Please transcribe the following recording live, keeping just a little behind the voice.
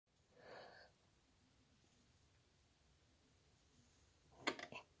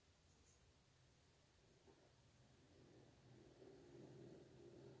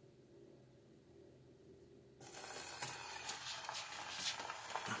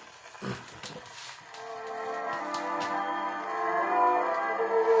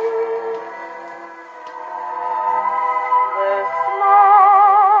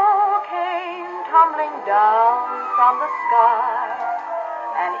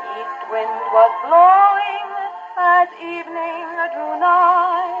east wind was blowing as evening drew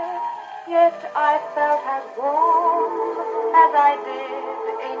nigh, yet I felt as warm as I did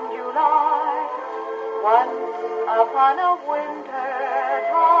in July, once upon a winter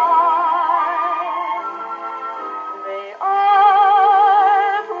time. The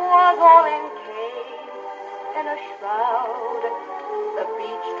earth was all encased in a shroud. The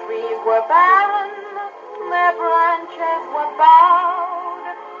beech trees were barren, their branches were bowed,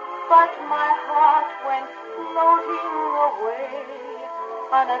 but my heart went floating away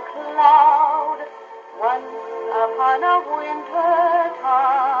on a cloud once upon a winter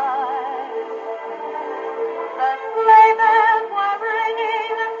time. The sleigh bells were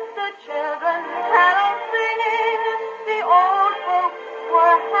ringing, the children carol singing, the old folks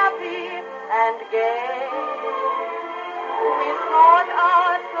were happy and gay. We sought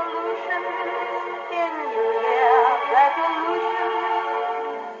our solutions in New Year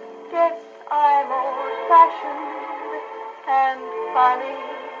resolutions. Guess I'm old-fashioned and funny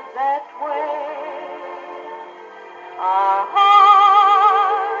that way. Our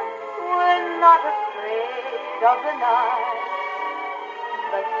hearts were not afraid of the night.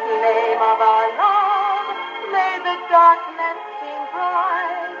 The flame of our love made the darkness seem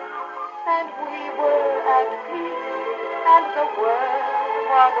bright, and we were at peace, and the world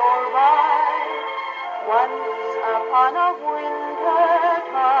was all right, once upon a winter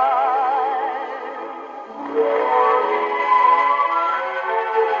time.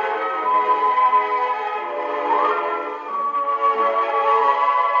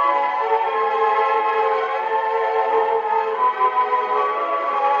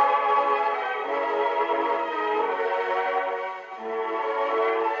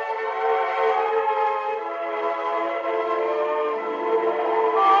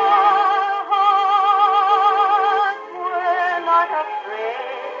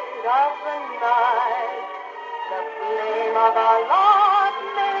 Of the night, the flame of our love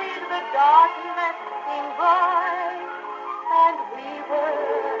made the darkness seem bright, and we were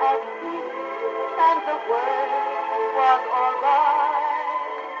at peace, and the world was all right,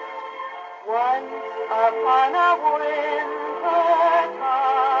 once upon a winter